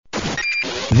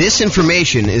This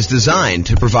information is designed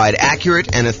to provide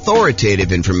accurate and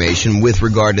authoritative information with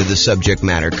regard to the subject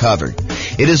matter covered.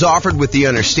 It is offered with the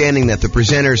understanding that the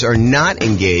presenters are not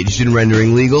engaged in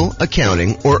rendering legal,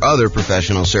 accounting, or other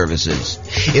professional services.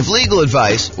 If legal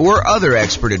advice or other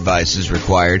expert advice is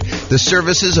required, the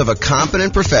services of a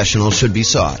competent professional should be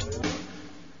sought.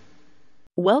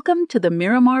 Welcome to the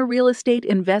Miramar Real Estate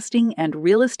Investing and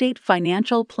Real Estate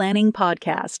Financial Planning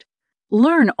Podcast.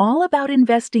 Learn all about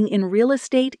investing in real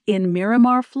estate in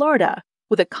Miramar, Florida,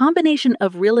 with a combination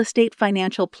of real estate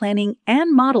financial planning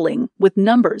and modeling with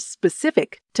numbers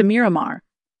specific to Miramar,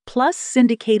 plus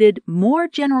syndicated, more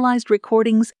generalized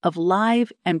recordings of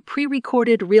live and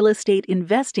pre-recorded real estate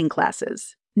investing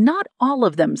classes, not all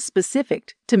of them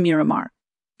specific to Miramar.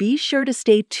 Be sure to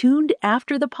stay tuned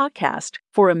after the podcast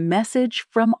for a message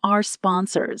from our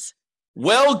sponsors.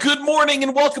 Well, good morning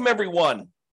and welcome, everyone.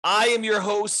 I am your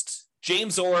host,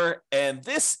 James Orr, and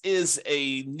this is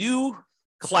a new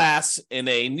class in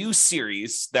a new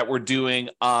series that we're doing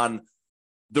on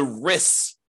the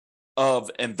risks of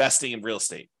investing in real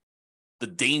estate, the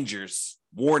dangers,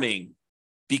 warning,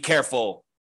 be careful,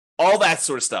 all that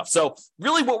sort of stuff. So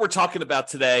really what we're talking about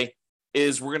today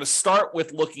is we're going to start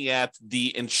with looking at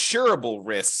the insurable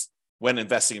risks when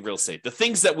investing in real estate, the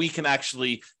things that we can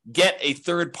actually get a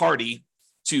third party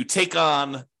to take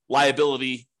on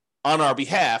liability on our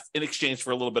behalf in exchange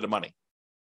for a little bit of money.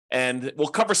 And we'll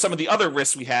cover some of the other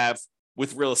risks we have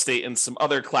with real estate in some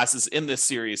other classes in this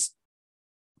series.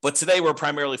 But today we're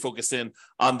primarily focused in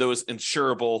on those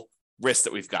insurable risks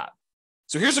that we've got.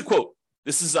 So here's a quote.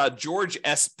 This is George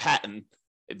S. Patton,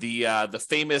 the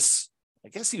famous, I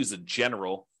guess he was a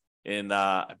general in,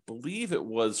 I believe it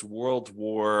was World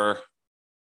War,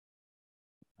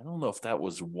 I don't know if that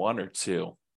was 1 or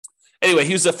 2. Anyway,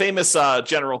 he was a famous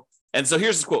general. And so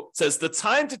here's the quote. It says, "The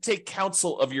time to take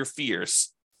counsel of your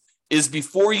fears is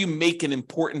before you make an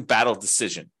important battle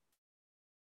decision.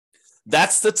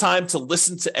 That's the time to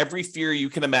listen to every fear you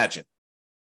can imagine.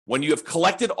 When you have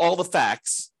collected all the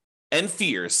facts and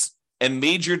fears and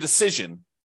made your decision,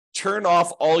 turn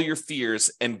off all your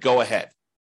fears and go ahead."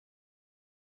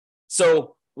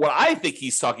 So what I think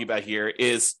he's talking about here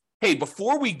is, hey,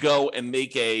 before we go and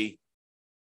make a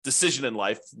decision in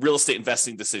life, real estate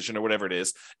investing decision or whatever it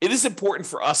is important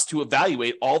for us to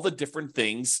evaluate all the different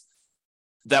things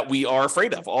that we are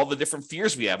afraid of, all the different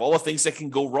fears we have, all the things that can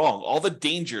go wrong, all the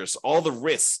dangers, all the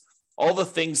risks, all the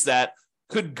things that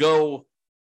could go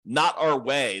not our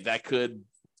way, that could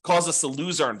cause us to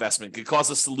lose our investment, could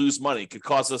cause us to lose money, could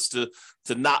cause us to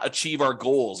not achieve our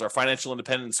goals, our financial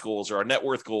independence goals, or our net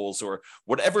worth goals, or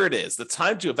whatever it is. The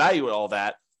time to evaluate all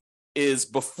that is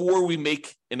before we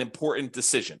make an important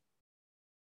decision,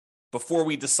 before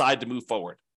we decide to move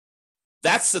forward.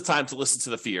 That's the time to listen to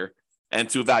the fear and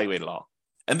to evaluate it all.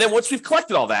 And then once we've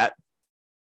collected all that,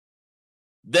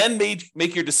 then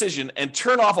make your decision and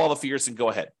turn off all the fears and go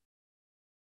ahead.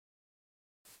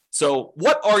 So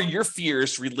what are your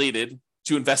fears related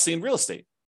to investing in real estate?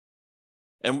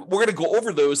 And we're going to go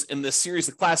over those in this series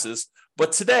of classes.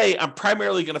 But today, I'm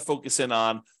primarily going to focus in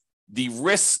on the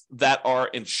risks that are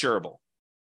insurable,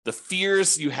 the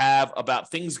fears you have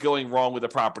about things going wrong with a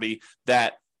property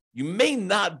that you may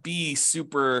not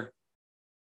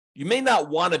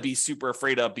want to be super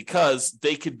afraid of because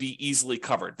they could be easily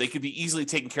covered. They could be easily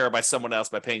taken care of by someone else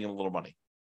by paying them a little money.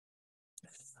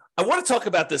 I want to talk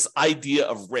about this idea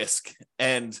of risk,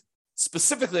 and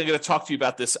specifically, I'm going to talk to you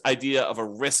about this idea of a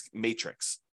risk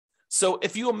matrix. So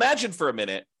if you imagine for a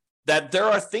minute that there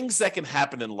are things that can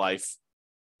happen in life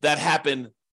that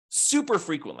happen super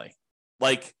frequently,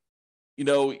 like,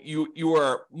 you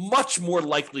are much more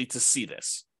likely to see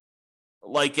this,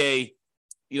 like an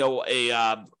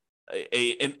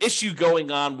issue going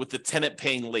on with the tenant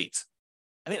paying late.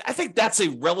 I mean, I think that's a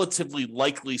relatively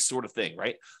likely sort of thing,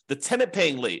 right? The tenant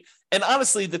paying late. And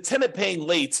honestly, the tenant paying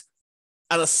late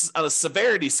on a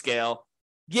severity scale,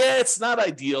 yeah, it's not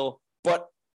ideal, but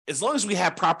as long as we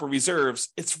have proper reserves,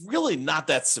 it's really not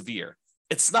that severe.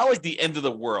 It's not like the end of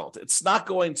the world. It's not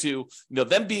going to,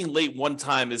 them being late one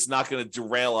time is not going to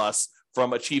derail us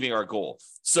from achieving our goal.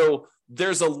 So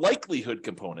there's a likelihood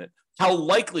component,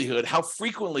 how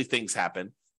frequently things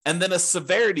happen, and then a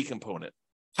severity component,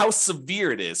 how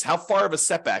severe it is, how far of a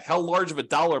setback, how large of a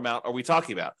dollar amount are we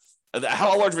talking about,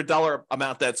 how large of a dollar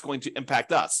amount that's going to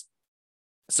impact us.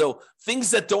 So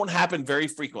things that don't happen very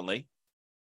frequently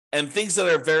and things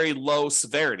that are very low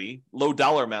severity, low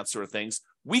dollar amount sort of things,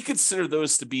 we consider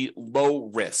those to be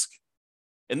low risk.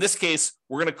 In this case,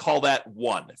 we're going to call that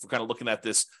 1. If we're kind of looking at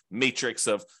this matrix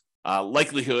of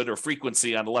likelihood or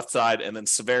frequency on the left side and then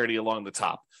severity along the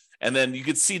top. And then you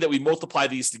can see that we multiply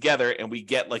these together and we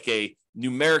get like a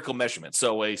numerical measurement.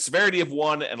 So a severity of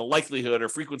 1 and a likelihood or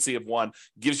frequency of 1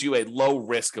 gives you a low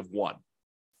risk of 1.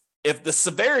 If the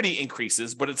severity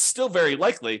increases, but it's still very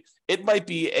likely, it might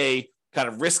be a kind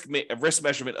of risk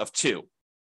measurement of 2,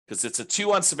 because it's a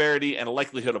 2 on severity and a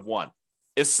likelihood of 1.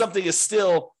 If something is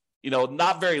still,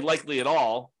 not very likely at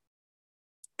all,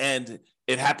 and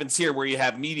it happens here where you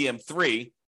have medium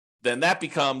 3, then that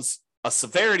becomes a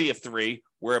severity of 3,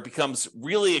 where it becomes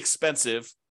really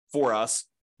expensive for us,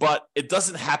 but it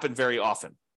doesn't happen very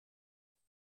often.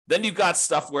 Then you've got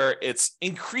stuff where it's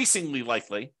increasingly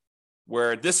likely,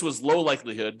 where this was low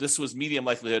likelihood, this was medium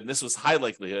likelihood, and this was high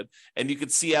likelihood, and you can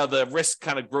see how the risk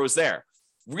kind of grows there.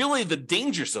 Really, the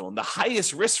danger zone, the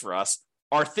highest risk for us,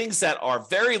 are things that are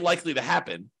very likely to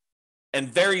happen and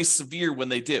very severe when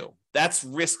they do. That's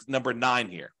risk number 9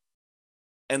 here.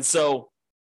 And so,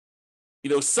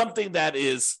 something that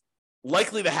is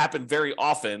likely to happen very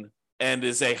often and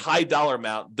is a high dollar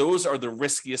amount, those are the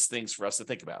riskiest things for us to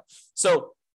think about.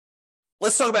 So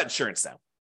let's talk about insurance now.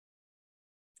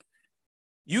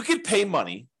 You could pay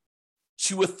money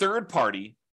to a third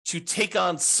party to take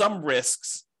on some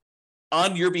risks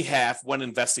on your behalf when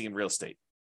investing in real estate.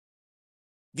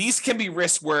 These can be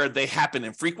risks where they happen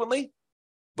infrequently,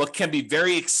 but can be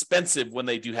very expensive when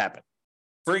they do happen.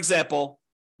 For example,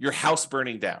 your house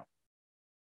burning down.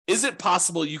 Is it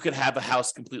possible you could have a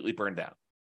house completely burned down?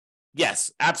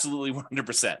 Yes, absolutely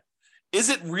 100%. Is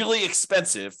it really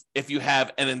expensive if you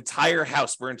have an entire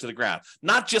house burned to the ground?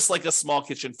 Not just like a small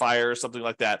kitchen fire or something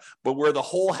like that, but where the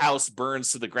whole house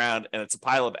burns to the ground and it's a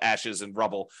pile of ashes and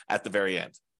rubble at the very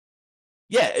end.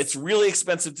 Yeah, it's really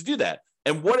expensive to do that.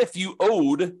 And what if you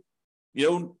owed,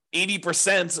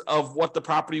 80% of what the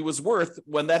property was worth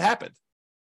when that happened?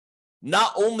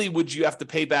 Not only would you have to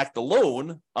pay back the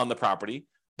loan on the property,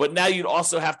 but now you'd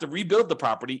also have to rebuild the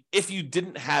property if you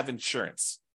didn't have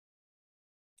insurance.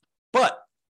 But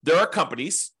there are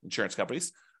companies, insurance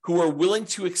companies, who are willing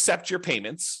to accept your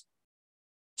payments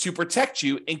to protect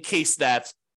you in case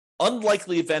that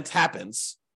unlikely event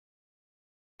happens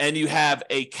and you have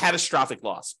a catastrophic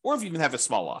loss, or if you even have a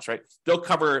small loss, right? They'll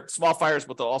cover small fires,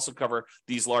 but they'll also cover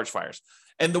these large fires.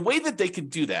 And the way that they can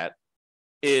do that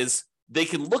is they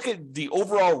can look at the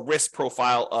overall risk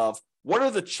profile of what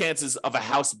are the chances of a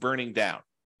house burning down.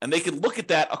 And they can look at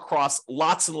that across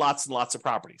lots and lots and lots of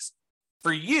properties.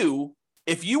 For you,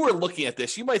 if you were looking at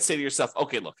this, you might say to yourself,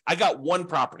 okay, look, I got one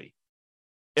property.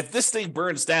 If this thing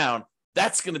burns down,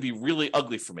 that's going to be really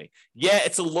ugly for me. Yeah,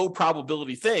 it's a low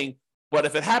probability thing, but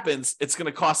if it happens, it's going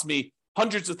to cost me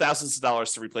hundreds of thousands of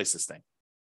dollars to replace this thing.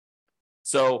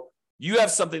 So you have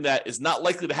something that is not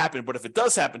likely to happen, but if it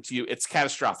does happen to you, it's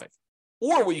catastrophic.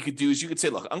 Or what you could do is you could say,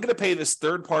 look, I'm going to pay this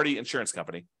third-party insurance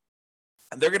company,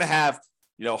 and they're going to have,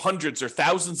 hundreds or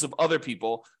thousands of other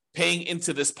people paying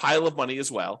into this pile of money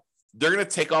as well. They're going to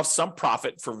take off some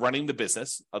profit for running the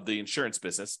business of the insurance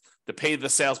business, to pay the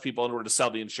salespeople in order to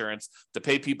sell the insurance, to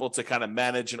pay people to kind of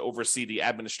manage and oversee the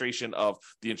administration of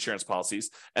the insurance policies,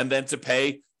 and then to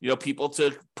pay, people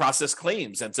to process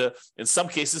claims and to, in some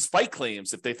cases, fight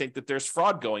claims if they think that there's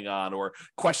fraud going on or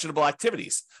questionable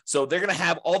activities. So they're going to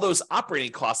have all those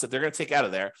operating costs that they're going to take out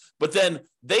of there. But then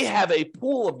they have a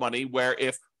pool of money where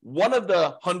if one of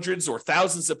the hundreds or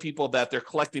thousands of people that they're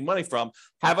collecting money from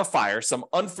have a fire, some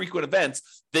infrequent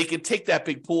events, they can take that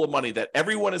big pool of money that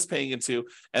everyone is paying into,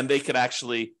 and they could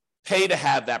actually pay to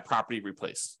have that property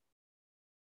replaced.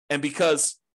 And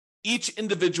because each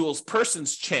individual's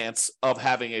person's chance of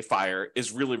having a fire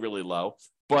is really, really low,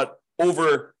 but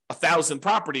over 1,000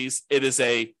 properties, it is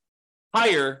a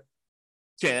higher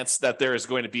chance that there is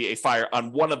going to be a fire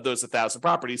on one of those 1,000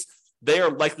 properties, they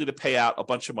are likely to pay out a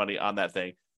bunch of money on that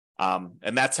thing.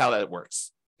 And that's how that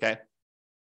works. Okay.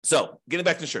 So getting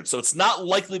back to insurance. So it's not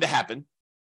likely to happen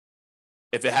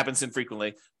if it happens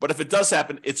infrequently, but if it does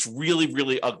happen, it's really,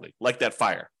 really ugly, like that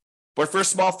fire. But for a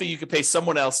small fee, you could pay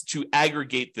someone else to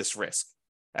aggregate this risk,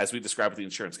 as we described with the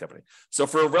insurance company. So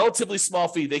for a relatively small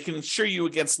fee, they can insure you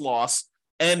against loss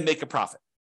and make a profit,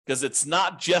 because it's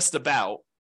not just about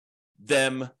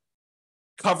them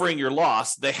covering your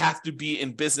loss. They have to be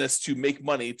in business to make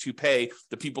money to pay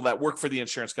the people that work for the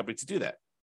insurance company to do that.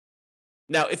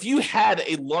 Now, if you had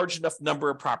a large enough number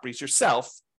of properties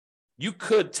yourself, you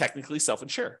could technically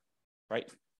self-insure, right?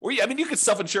 Or you could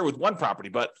self-insure with one property,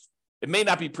 but it may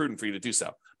not be prudent for you to do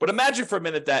so. But imagine for a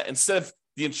minute that instead of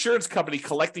the insurance company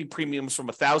collecting premiums from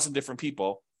 1,000 different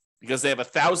people, because they have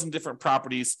 1,000 different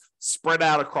properties spread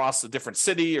out across a different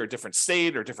city or different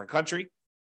state or different country,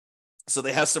 so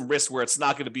they have some risk where it's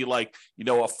not going to be like,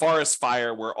 a forest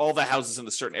fire where all the houses in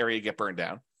a certain area get burned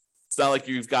down. It's not like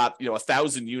you've got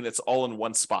 1,000 units all in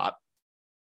one spot.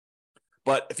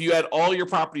 But if you had all your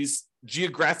properties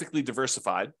geographically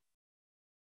diversified,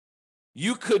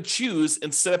 you could choose,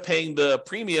 instead of paying the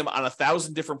premium on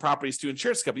 1,000 different properties to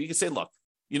insurance company, you can say, look,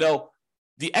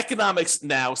 the economics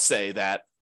now say that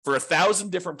for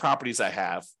 1,000 different properties I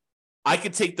have, I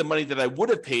could take the money that I would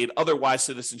have paid otherwise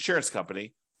to this insurance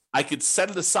company. I could set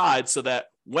it aside so that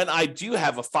when I do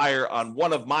have a fire on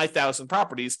one of my 1,000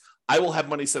 properties, I will have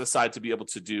money set aside to be able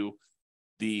to do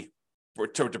to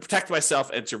protect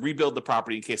myself and to rebuild the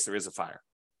property in case there is a fire.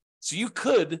 So you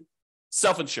could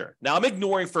self-insure. Now, I'm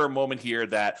ignoring for a moment here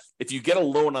that if you get a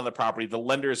loan on the property, the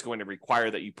lender is going to require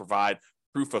that you provide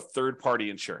proof of third-party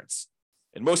insurance.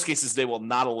 In most cases, they will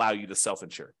not allow you to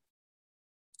self-insure.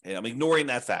 And I'm ignoring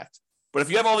that fact. But if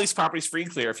you have all these properties free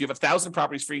and clear, if you have 1,000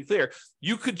 properties free and clear,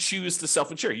 you could choose to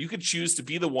self-insure. You could choose to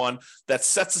be the one that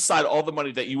sets aside all the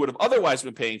money that you would have otherwise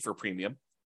been paying for premium,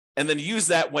 and then use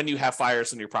that when you have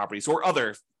fires on your properties or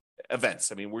other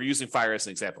events. I mean, we're using fire as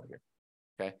an example here.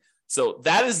 Okay. So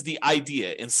that is the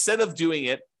idea. Instead of doing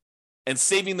it and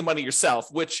saving the money yourself,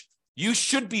 which you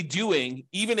should be doing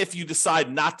even if you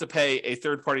decide not to pay a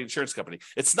third-party insurance company.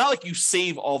 It's not like you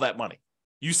save all that money.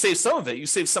 You save some of it. You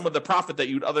save some of the profit that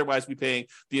you'd otherwise be paying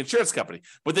the insurance company.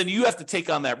 But then you have to take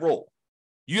on that role.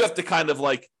 You have to kind of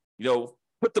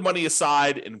put the money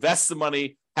aside, invest the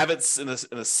money, have it in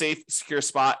a safe, secure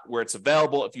spot where it's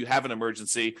available if you have an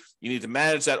emergency. You need to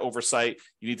manage that oversight.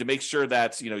 You need to make sure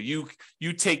that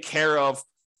you take care of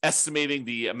estimating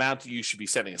the amount you should be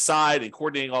setting aside and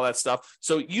coordinating all that stuff.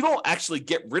 So you don't actually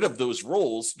get rid of those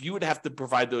roles. You would have to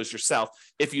provide those yourself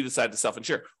if you decide to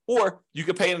self-insure. Or you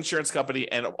could pay an insurance company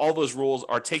and all those roles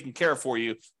are taken care of for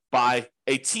you by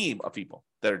a team of people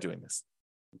that are doing this.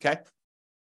 Okay?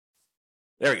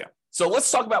 There we go. So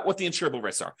let's talk about what the insurable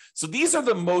risks are. So these are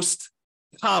the most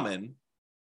common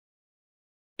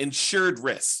insured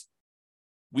risks.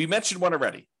 We mentioned one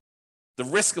already, the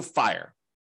risk of fire.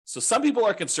 So some people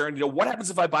are concerned, what happens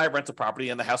if I buy a rental property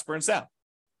and the house burns down?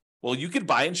 Well, you could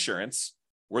buy insurance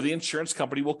where the insurance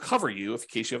company will cover you in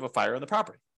case you have a fire on the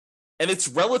property. And it's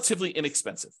relatively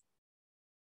inexpensive.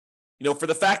 For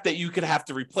the fact that you could have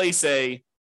to replace a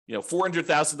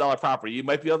 $400,000 property, you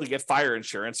might be able to get fire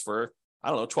insurance for,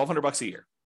 $1,200 a year.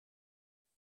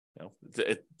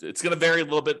 It's going to vary a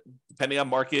little bit depending on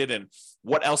market and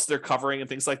what else they're covering and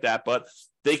things like that. But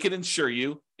they can insure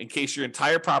you in case your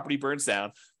entire property burns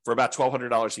down for about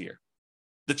 $1,200 a year.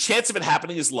 The chance of it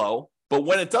happening is low, but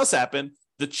when it does happen,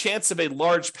 the chance of a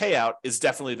large payout is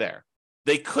definitely there.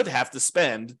 They could have to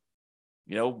spend,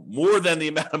 more than the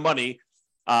amount of money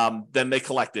than they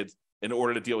collected in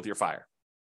order to deal with your fire.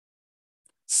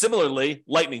 Similarly,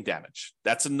 lightning damage.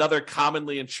 That's another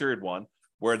commonly insured one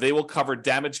where they will cover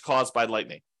damage caused by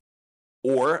lightning.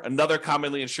 Or another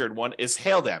commonly insured one is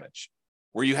hail damage,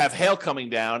 where you have hail coming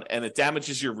down and it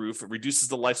damages your roof, it reduces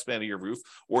the lifespan of your roof,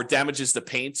 or damages the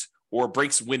paint, or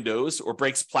breaks windows, or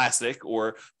breaks plastic,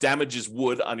 or damages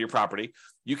wood on your property.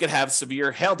 You can have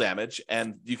severe hail damage,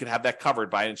 and you can have that covered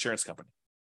by an insurance company.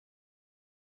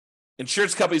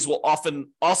 Insurance companies will often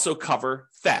also cover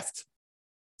theft.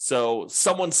 So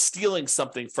someone stealing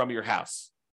something from your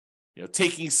house,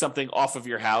 taking something off of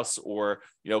your house, or,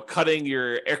 cutting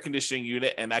your air conditioning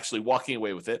unit and actually walking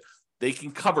away with it. They can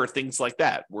cover things like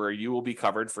that where you will be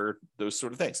covered for those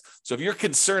sort of things. So if you're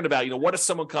concerned about, what if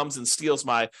someone comes and steals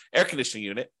my air conditioning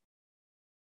unit,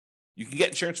 you can get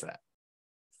insurance for that.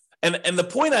 And the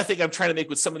point I think I'm trying to make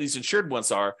with some of these insured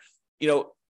ones are,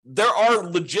 there are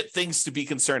legit things to be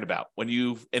concerned about when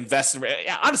you invest in,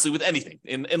 honestly, with anything.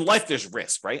 In life, there's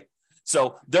risk, right?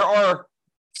 So there are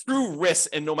true risks,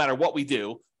 and no matter what we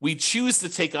do, we choose to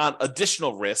take on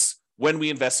additional risks when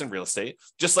we invest in real estate,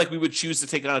 just like we would choose to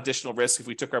take on additional risk if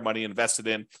we took our money and invested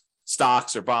in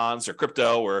stocks or bonds or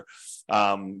crypto or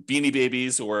Beanie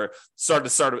Babies, or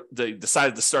decided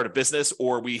to start a business,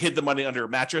 or we hid the money under a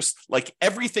mattress. Like,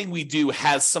 everything we do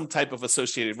has some type of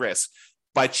associated risk.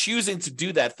 By choosing to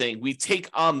do that thing, we take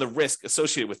on the risk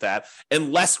associated with that,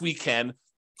 unless we can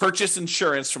purchase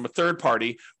insurance from a third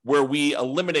party where we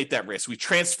eliminate that risk. We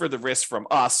transfer the risk from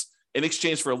us in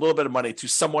exchange for a little bit of money to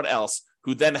someone else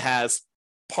who then has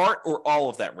part or all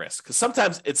of that risk. Because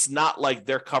sometimes it's not like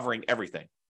they're covering everything.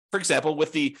 For example,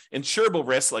 with the insurable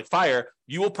risks like fire,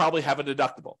 you will probably have a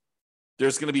deductible.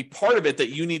 There's going to be part of it that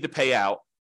you need to pay out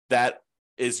that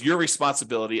is your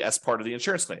responsibility as part of the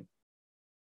insurance claim.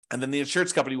 And then the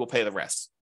insurance company will pay the rest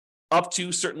up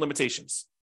to certain limitations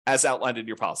as outlined in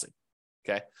your policy.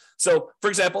 Okay. So, for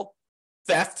example,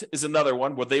 theft is another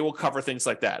one where they will cover things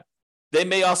like that. They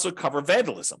may also cover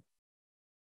vandalism.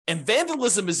 And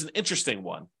vandalism is an interesting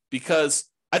one because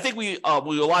I think we a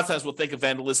lot of times we'll think of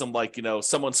vandalism like,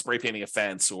 someone spray painting a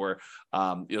fence or,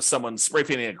 someone spray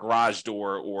painting a garage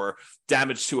door or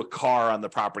damage to a car on the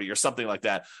property or something like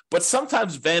that. But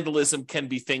sometimes vandalism can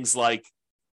be things like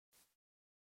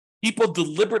people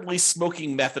deliberately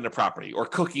smoking meth in a property or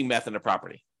cooking meth in a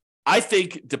property. I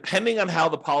think depending on how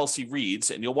the policy reads,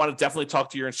 and you'll want to definitely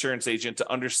talk to your insurance agent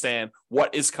to understand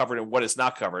what is covered and what is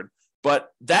not covered, but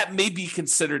that may be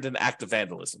considered an act of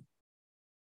vandalism.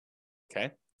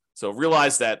 Okay? So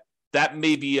realize that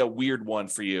may be a weird one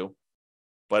for you,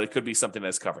 but it could be something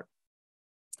that's covered.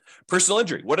 Personal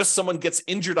injury. What if someone gets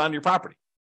injured on your property?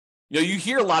 You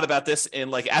hear a lot about this in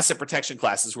like asset protection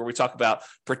classes where we talk about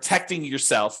protecting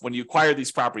yourself when you acquire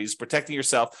these properties, protecting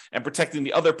yourself and protecting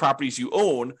the other properties you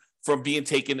own from being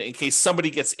taken in case somebody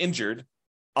gets injured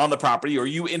on the property or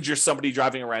you injure somebody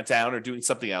driving around town or doing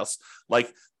something else.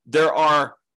 Like there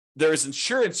is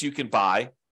insurance you can buy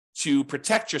to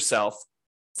protect yourself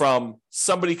from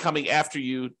somebody coming after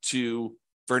you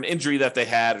for an injury that they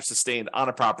had or sustained on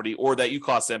a property or that you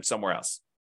caused them somewhere else.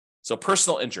 So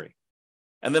personal injury.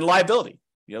 And then liability.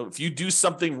 If you do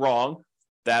something wrong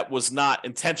that was not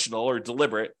intentional or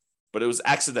deliberate, but it was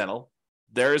accidental,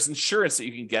 there is insurance that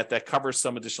you can get that covers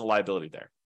some additional liability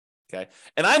there. Okay.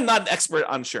 And I'm not an expert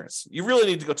on insurance. You really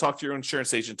need to go talk to your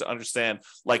insurance agent to understand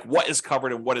like what is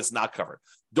covered and what is not covered.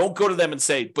 Don't go to them and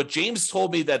say, but James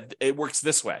told me that it works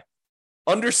this way.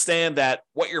 Understand that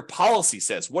what your policy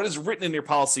says, what is written in your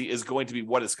policy is going to be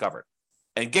what is covered.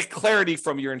 And get clarity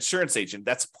from your insurance agent.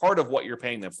 That's part of what you're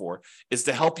paying them for, is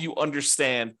to help you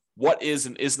understand what is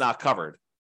and is not covered.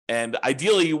 And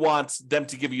ideally, you want them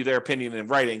to give you their opinion in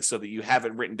writing so that you have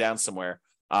it written down somewhere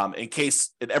in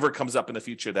case it ever comes up in the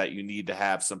future that you need to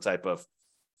have some type of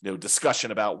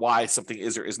discussion about why something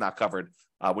is or is not covered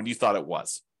when you thought it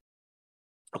was.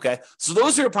 Okay, so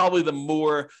those are probably the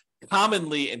more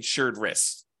commonly insured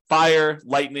risks: fire,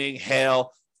 lightning,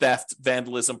 hail, theft,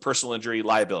 vandalism, personal injury,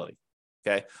 liability.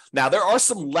 Okay. Now, there are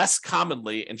some less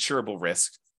commonly insurable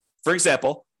risks. For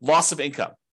example, loss of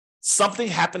income. Something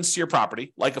happens to your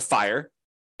property, like a fire,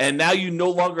 and now you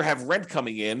no longer have rent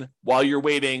coming in while you're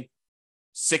waiting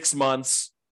 6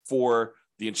 months for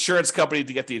the insurance company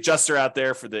to get the adjuster out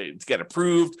there, to get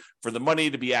approved, for the money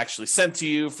to be actually sent to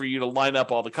you, for you to line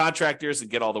up all the contractors and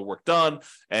get all the work done.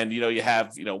 And, you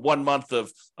have, 1 month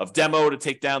of demo to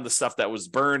take down the stuff that was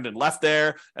burned and left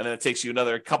there. And then it takes you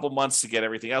another couple months to get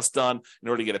everything else done in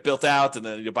order to get it built out. And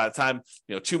then by the time,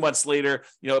 2 months later,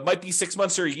 it might be 6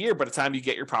 months or a year by the time you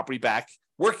get your property back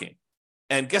working.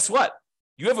 And guess what?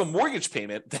 You have a mortgage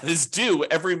payment that is due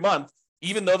every month,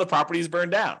 even though the property is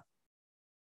burned down.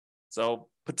 So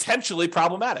potentially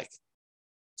problematic.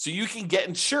 So you can get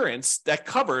insurance that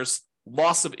covers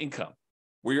loss of income,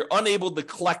 where you're unable to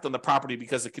collect on the property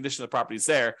because the condition of the property is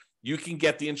there. You can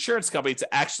get the insurance company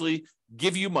to actually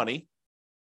give you money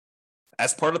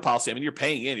as part of the policy. I mean, you're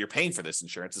paying for this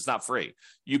insurance. It's not free.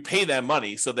 You pay them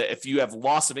money so that if you have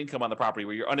loss of income on the property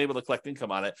where you're unable to collect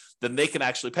income on it, then they can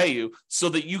actually pay you so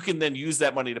that you can then use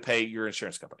that money to pay your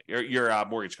insurance company, your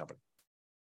mortgage company,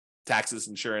 taxes,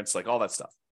 insurance, like all that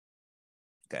stuff.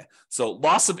 Okay, so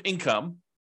loss of income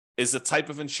is a type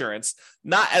of insurance,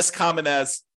 not as common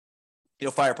as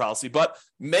fire policy, but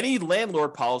many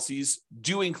landlord policies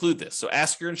do include this. So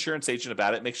ask your insurance agent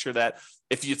about it. Make sure that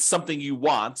if it's something you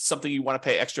want to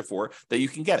pay extra for, that you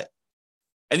can get it.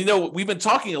 And we've been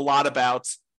talking a lot about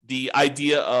the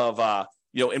idea of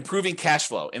improving cash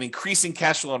flow and increasing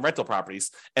cash flow on rental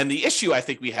properties. And the issue I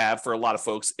think we have for a lot of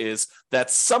folks is that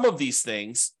some of these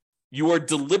things you are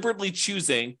deliberately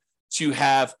choosing to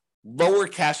have lower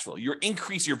cash flow. You're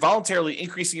voluntarily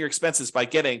increasing your expenses by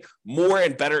getting more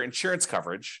and better insurance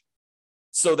coverage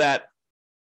so that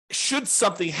should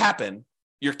something happen,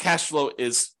 your cash flow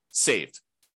is saved,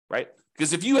 right?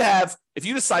 Because if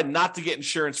you decide not to get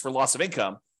insurance for loss of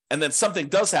income and then something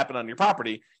does happen on your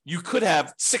property, you could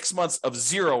have 6 months of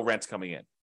zero rent coming in.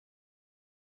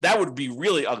 That would be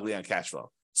really ugly on cash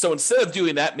flow. So instead of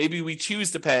doing that, maybe we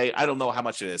choose to pay, I don't know how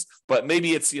much it is, but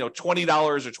maybe it's $20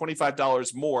 or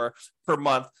 $25 more per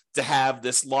month to have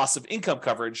this loss of income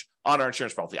coverage on our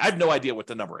insurance policy. I have no idea what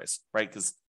the number is, right?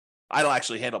 Because I don't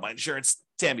actually handle my insurance.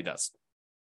 Tammy does.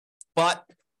 But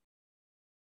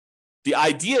the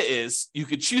idea is you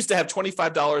could choose to have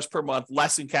 $25 per month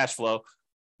less in cash flow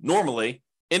normally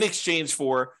in exchange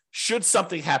for, should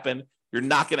something happen, you're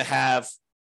not going to have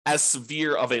as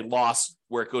severe of a loss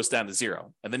where it goes down to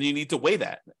zero. And then you need to weigh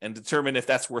that and determine if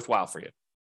that's worthwhile for you.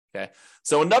 Okay.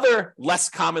 So another less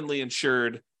commonly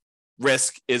insured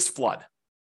risk is flood.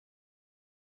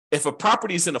 If a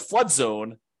property is in a flood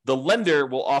zone, the lender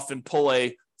will often pull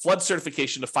a flood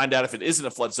certification to find out if it isn't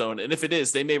a flood zone. And if it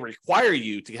is, they may require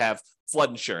you to have flood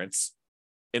insurance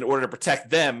in order to protect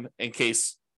them in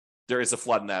case there is a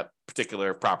flood in that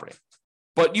particular property.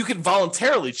 But you can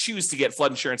voluntarily choose to get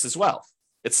flood insurance as well.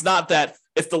 It's not that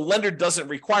if the lender doesn't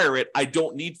require it, I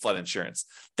don't need flood insurance.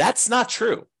 That's not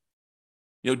true.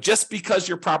 Just because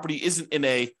your property isn't in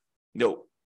a,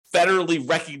 federally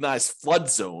recognized flood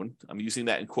zone, I'm using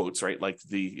that in quotes, right? Like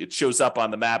it shows up on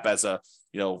the map as a,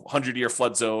 100-year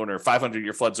flood zone or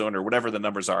 500-year flood zone or whatever the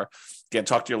numbers are. Again,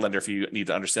 talk to your lender if you need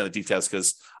to understand the details,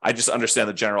 because I just understand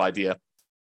the general idea.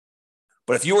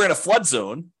 But if you were in a flood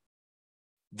zone,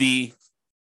 the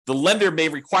lender may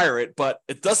require it, but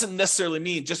it doesn't necessarily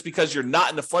mean just because you're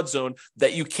not in a flood zone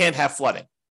that you can't have flooding.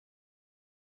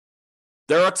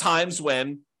 There are times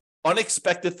when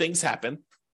unexpected things happen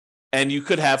and you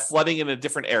could have flooding in a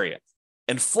different area.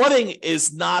 And flooding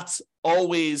is not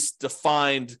always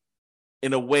defined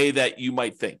in a way that you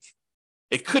might think.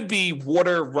 It could be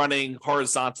water running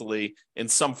horizontally in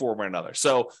some form or another.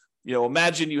 So,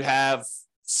 imagine you have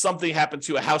something happen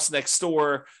to a house next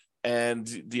door and,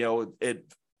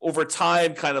 it over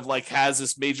time kind of like has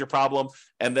this major problem.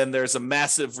 And then there's a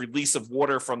massive release of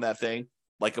water from that thing,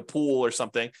 like a pool or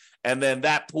something. And then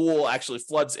that pool actually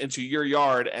floods into your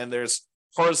yard and there's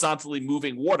horizontally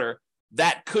moving water.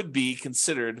 That could be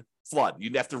considered flood.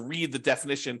 You'd have to read the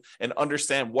definition and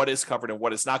understand what is covered and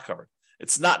what is not covered.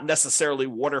 It's not necessarily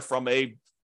water from a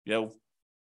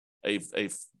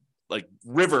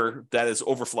river that is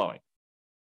overflowing.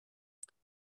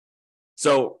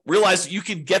 So realize you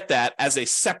can get that as a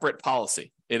separate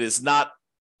policy. It is not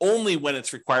only when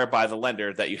it's required by the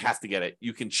lender that you have to get it.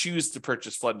 You can choose to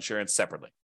purchase flood insurance separately.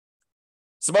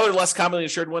 Some other less commonly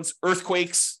insured ones,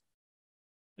 earthquakes.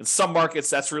 In some markets,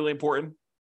 that's really important.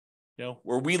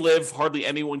 Where we live, hardly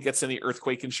anyone gets any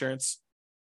earthquake insurance.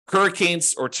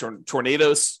 Hurricanes or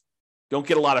tornadoes. Don't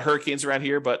get a lot of hurricanes around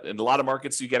here, but in a lot of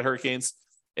markets, you get hurricanes.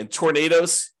 And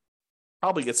tornadoes,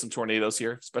 probably get some tornadoes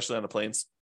here, especially on the plains.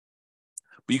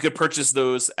 But you could purchase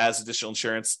those as additional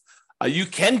insurance. You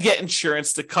can get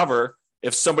insurance to cover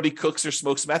if somebody cooks or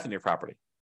smokes meth in your property.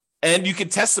 And you can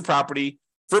test the property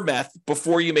for meth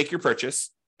before you make your purchase.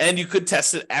 And you could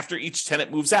test it after each tenant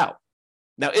moves out.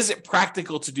 Now, is it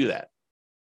practical to do that?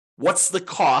 What's the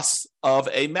cost of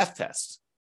a meth test?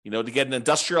 To get an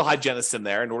industrial hygienist in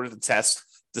there in order to test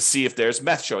to see if there's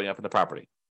meth showing up in the property.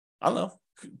 I don't know.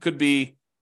 Could be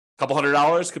a couple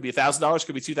 $100, could be $1,000,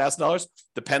 could be $2,000.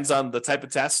 Depends on the type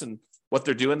of test and what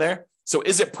they're doing there. So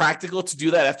is it practical to do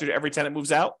that after every tenant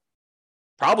moves out?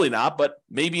 Probably not, but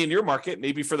maybe in your market,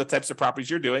 maybe for the types of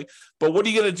properties you're doing. But what are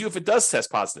you going to do if it does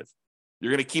test positive?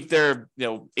 You're going to keep their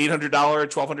 $800,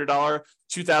 $1,200, $2,000,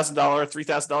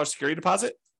 $3,000 security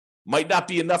deposit? Might not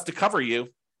be enough to cover you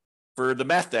for the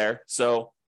meth there.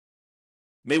 So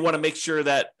may want to make sure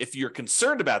that if you're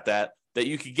concerned about that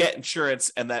you can get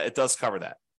insurance and that it does cover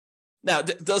that. Now,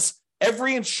 does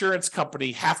every insurance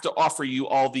company have to offer you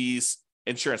all these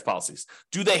insurance policies?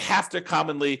 Do they have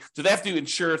to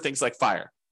insure things like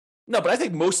fire? No, but I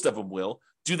think most of them will.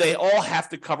 Do they all have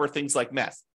to cover things like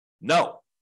meth? No.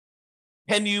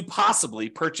 Can you possibly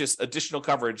purchase additional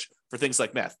coverage for things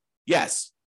like meth?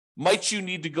 Yes. Might you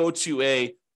need to go to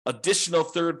a additional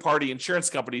third-party insurance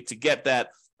company to get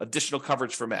that additional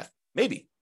coverage for meth? Maybe.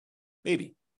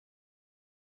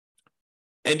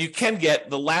 And you can get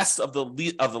the last of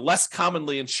the less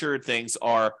commonly insured things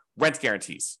are rent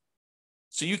guarantees.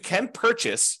 So you can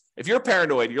purchase, if you're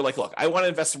paranoid, you're like, look, I want to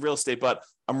invest in real estate, but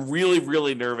I'm really,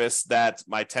 really nervous that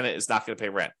my tenant is not going to pay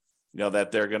rent.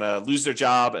 That they're going to lose their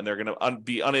job and they're going to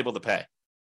be unable to pay.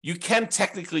 You can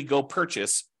technically go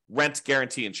purchase rent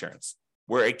guarantee insurance,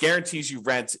 where it guarantees you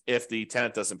rent if the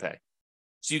tenant doesn't pay.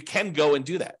 So you can go and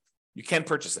do that. You can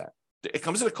purchase that. It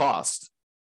comes at a cost.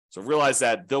 So realize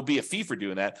that there'll be a fee for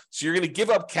doing that. So you're going to give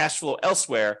up cash flow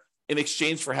elsewhere in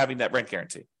exchange for having that rent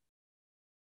guarantee.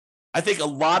 I think a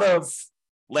lot of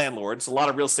landlords, a lot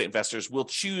of real estate investors will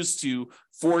choose to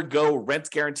forego rent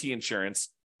guarantee insurance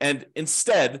and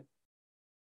instead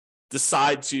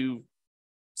decide to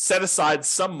set aside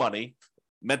some money,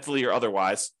 mentally or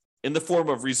otherwise, in the form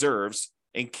of reserves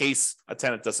in case a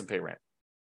tenant doesn't pay rent.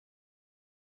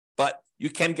 But you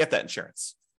can get that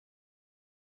insurance.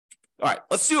 All right,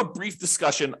 let's do a brief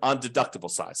discussion on deductible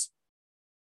size.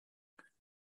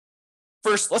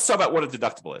 First, let's talk about what a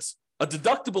deductible is. A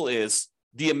deductible is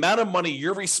the amount of money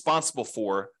you're responsible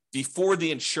for before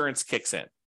the insurance kicks in.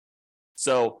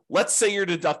 So let's say your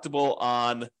deductible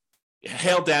on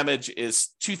hail damage is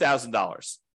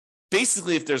 $2,000.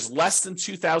 Basically, if there's less than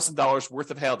 $2,000 worth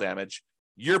of hail damage,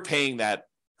 you're paying that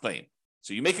claim.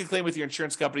 So you make a claim with your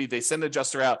insurance company, they send an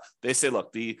adjuster out, they say,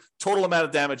 look, the total amount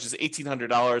of damage is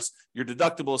 $1,800, your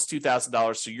deductible is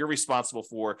 $2,000, so you're responsible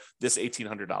for this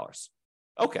 $1,800.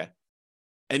 Okay.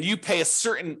 And you pay a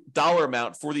certain dollar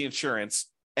amount for the insurance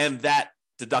and that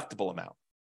deductible amount.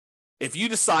 If you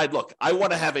decide, look, I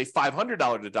want to have a $500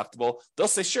 deductible, they'll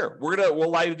say, sure, we'll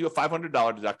allow you to do a $500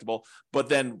 deductible, but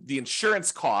then the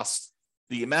insurance cost,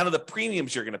 the amount of the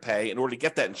premiums you're going to pay in order to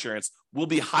get that insurance will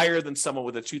be higher than someone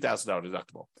with a $2,000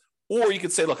 deductible. Or you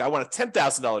could say, look, I want a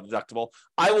 $10,000 deductible.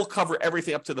 I will cover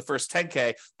everything up to the first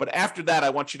 $10K, but after that, I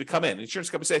want you to come in. The insurance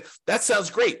company say, that sounds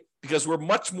great, because we're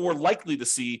much more likely to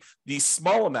see these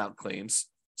small amount claims.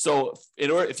 So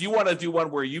if you want to do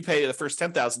one where you pay the first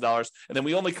 $10,000 and then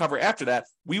we only cover after that,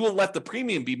 we will let the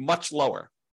premium be much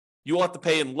lower. You will have to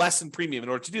pay in less in premium in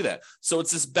order to do that. So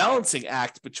it's this balancing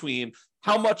act between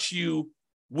how much you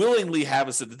willingly have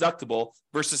as a deductible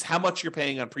versus how much you're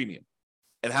paying on premium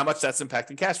and how much that's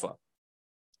impacting cash flow.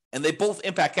 And they both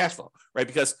impact cash flow, right?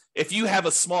 Because if you have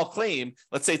a small claim,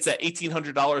 let's say it's that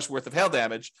 $1,800 worth of hail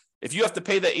damage, if you have to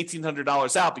pay that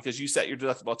 $1,800 out because you set your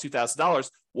deductible at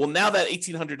 $2,000, well, now that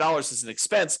 $1,800 is an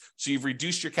expense, so you've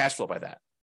reduced your cash flow by that.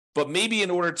 But maybe in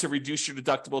order to reduce your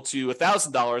deductible to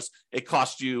 $1,000, it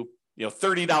costs you,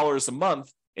 $30 a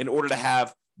month in order to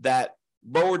have that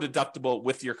lower deductible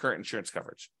with your current insurance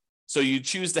coverage. So you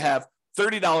choose to have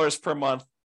 $30 per month,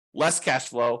 less cash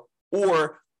flow,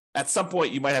 or at some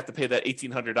point you might have to pay that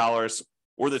 $1,800,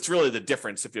 or that's really the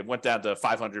difference. If it went down to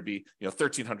 $500, be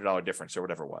 $1,300 difference or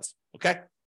whatever it was. Okay.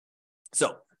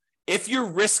 So if your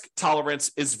risk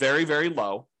tolerance is very, very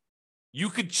low, you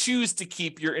could choose to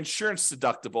keep your insurance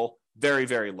deductible very,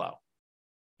 very low.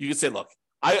 You could say, look,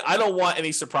 I don't want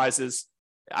any surprises.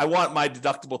 I want my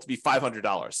deductible to be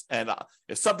 $500. And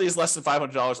if something is less than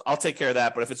 $500, I'll take care of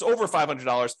that. But if it's over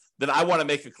 $500, then I want to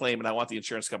make a claim and I want the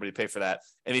insurance company to pay for that,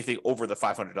 anything over the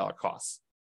 $500 cost.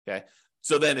 Okay.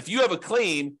 So then if you have a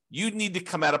claim, you need to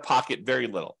come out of pocket very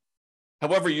little.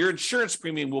 However, your insurance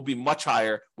premium will be much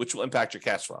higher, which will impact your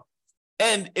cash flow.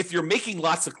 And if you're making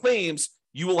lots of claims,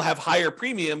 you will have higher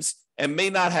premiums and may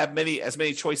not have as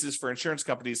many choices for insurance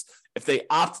companies if they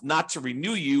opt not to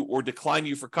renew you or decline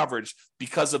you for coverage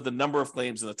because of the number of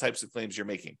claims and the types of claims you're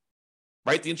making,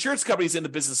 right? The insurance company is in the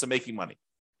business of making money.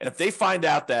 And if they find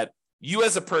out that you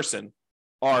as a person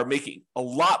are making a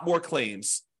lot more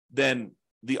claims than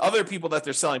the other people that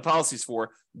they're selling policies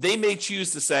for, they may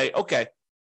choose to say, okay,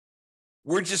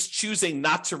 we're just choosing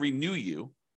not to renew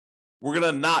you. We're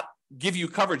going to not give you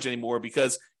coverage anymore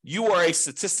because you are a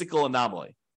statistical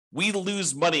anomaly. We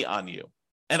lose money on you.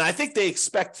 And I think they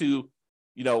expect to,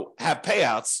 have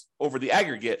payouts over the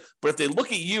aggregate. But if they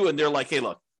look at you and they're like, hey,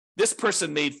 look, this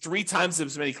person made 3 times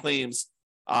as many claims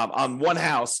on one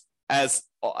house as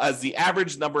the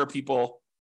average number of people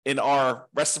in our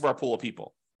rest of our pool of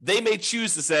people, they may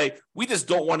choose to say, we just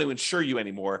don't want to insure you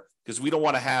anymore because we don't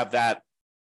want to have that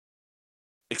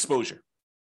exposure.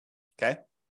 Okay.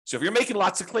 So if you're making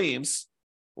lots of claims,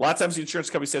 a lot of times the insurance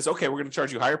company says, okay, we're going to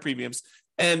charge you higher premiums.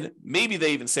 And maybe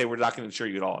they even say, we're not going to insure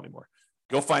you at all anymore.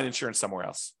 Go find insurance somewhere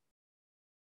else.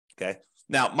 Okay.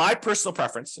 Now, my personal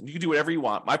preference, and you can do whatever you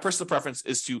want, my personal preference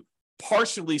is to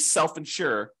partially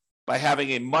self-insure by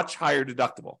having a much higher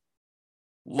deductible,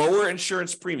 lower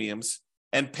insurance premiums,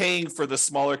 and paying for the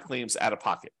smaller claims out of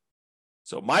pocket.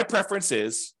 So my preference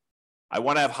is I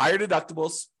want to have higher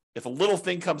deductibles. If a little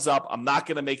thing comes up, I'm not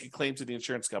going to make a claim to the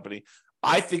insurance company.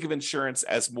 I think of insurance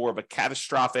as more of a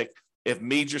catastrophic. If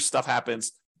major stuff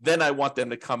happens, then I want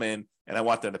them to come in and I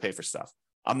want them to pay for stuff.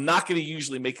 I'm not going to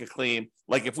usually make a claim.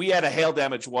 Like if we had a hail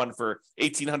damage one for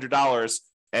 $1,800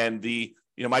 and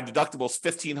my deductible is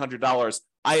 $1,500,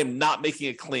 I am not making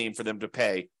a claim for them to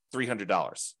pay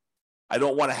 $300. I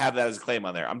don't want to have that as a claim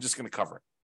on there. I'm just going to cover it.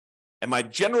 And my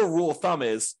general rule of thumb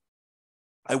is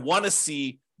I want to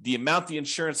see the amount the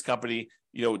insurance company,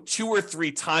 2 or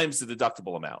 3 times the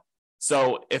deductible amount.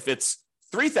 So if it's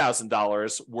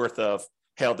 $3,000 worth of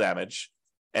hail damage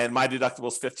and my deductible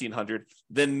is $1,500,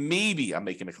 then maybe I'm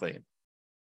making a claim.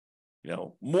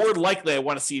 More likely I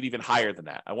want to see it even higher than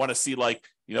that. I want to see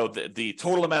the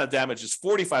total amount of damage is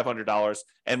 $4,500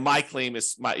 and my claim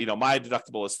is my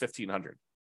deductible is $1,500.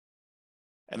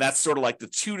 And that's sort of like the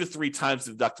 2 to 3 times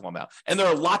the deductible amount. And there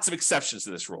are lots of exceptions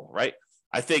to this rule, right?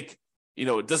 I think,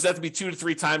 it doesn't have to be 2 to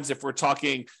 3 times if we're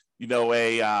talking,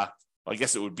 I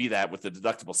guess it would be that with the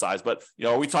deductible size, but,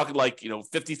 are we talking like,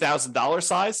 $50,000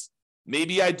 size?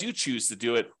 Maybe I do choose to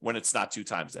do it when it's not 2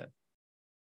 times then.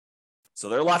 So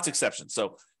there are lots of exceptions.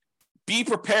 So be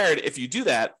prepared if you do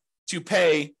that to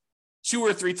pay 2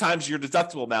 or 3 times your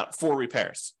deductible amount for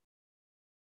repairs.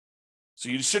 So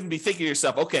you shouldn't be thinking to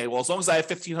yourself, okay, well, as long as I have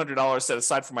 $1,500 set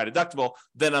aside for my deductible,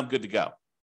 then I'm good to go.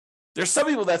 There's some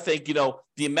people that think,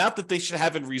 the amount that they should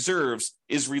have in reserves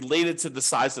is related to the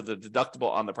size of the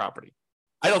deductible on the property.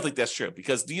 I don't think that's true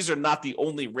because these are not the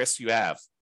only risks you have.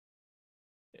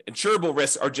 Insurable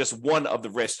risks are just one of the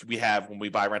risks we have when we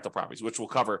buy rental properties, which we'll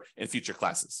cover in future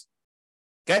classes.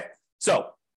 Okay,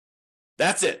 so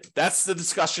that's it. That's the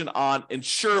discussion on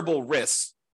insurable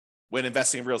risks when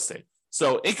investing in real estate.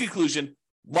 So in conclusion,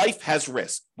 life has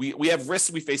risks. We have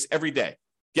risks we face every day.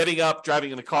 Getting up,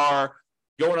 driving in the car,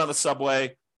 going on the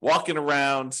subway, walking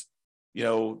around,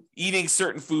 eating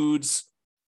certain foods,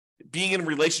 being in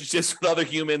relationships with other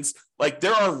humans. Like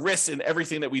there are risks in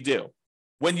everything that we do.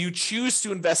 When you choose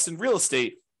to invest in real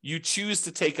estate, you choose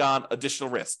to take on additional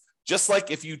risks. Just like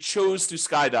if you chose to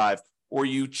skydive or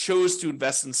you chose to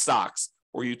invest in stocks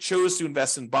or you chose to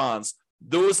invest in bonds,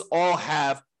 those all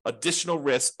have additional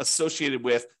risks associated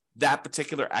with that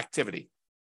particular activity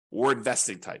or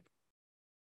investing type.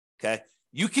 Okay.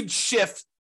 You can shift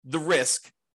the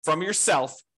risk from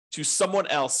yourself to someone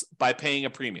else by paying a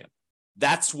premium.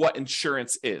 That's what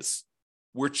insurance is.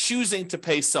 We're choosing to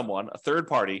pay someone, a third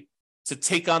party, to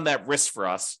take on that risk for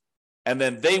us. And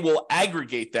then they will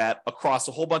aggregate that across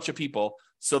a whole bunch of people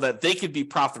so that they can be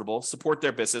profitable, support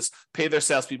their business, pay their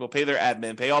salespeople, pay their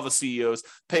admin, pay all the CEOs,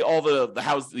 pay all the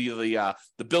house, the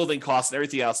building costs and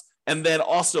everything else, and then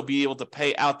also be able to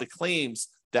pay out the claims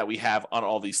that we have on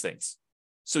all these things.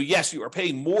 So yes, you are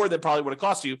paying more than probably what it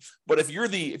costs you. But if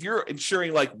you're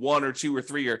insuring like 1 or 2 or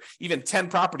 3 or even 10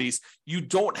 properties, you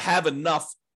don't have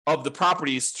enough of the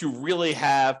properties to really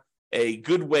have a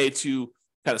good way to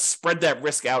kind of spread that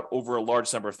risk out over a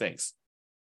large number of things.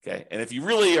 Okay. And if you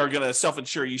really are going to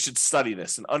self-insure, you should study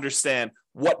this and understand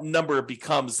what number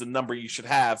becomes the number you should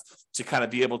have to kind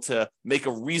of be able to make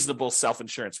a reasonable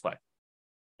self-insurance play.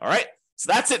 All right.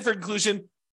 So that's it for conclusion.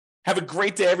 Have a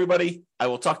great day, everybody. I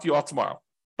will talk to you all tomorrow.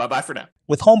 Bye-bye for now.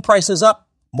 With home prices up,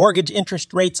 mortgage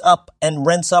interest rates up, and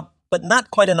rents up, but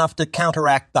not quite enough to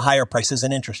counteract the higher prices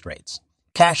and interest rates.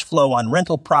 Cash flow on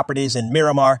rental properties in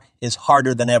Miramar is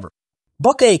harder than ever.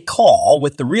 Book a call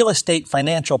with the Real Estate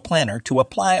Financial Planner to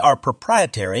apply our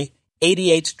proprietary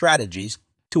 88 strategies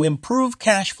to improve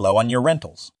cash flow on your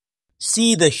rentals.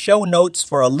 See the show notes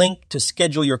for a link to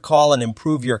schedule your call and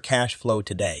improve your cash flow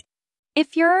today.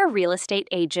 If you're a real estate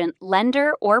agent,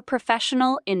 lender, or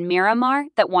professional in Miramar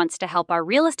that wants to help our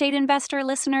real estate investor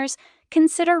listeners,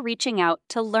 consider reaching out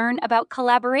to learn about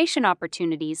collaboration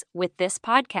opportunities with this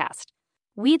podcast.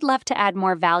 We'd love to add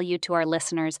more value to our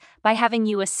listeners by having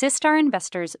you assist our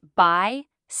investors buy,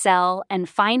 sell, and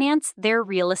finance their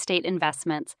real estate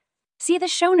investments. See the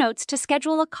show notes to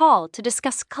schedule a call to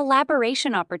discuss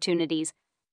collaboration opportunities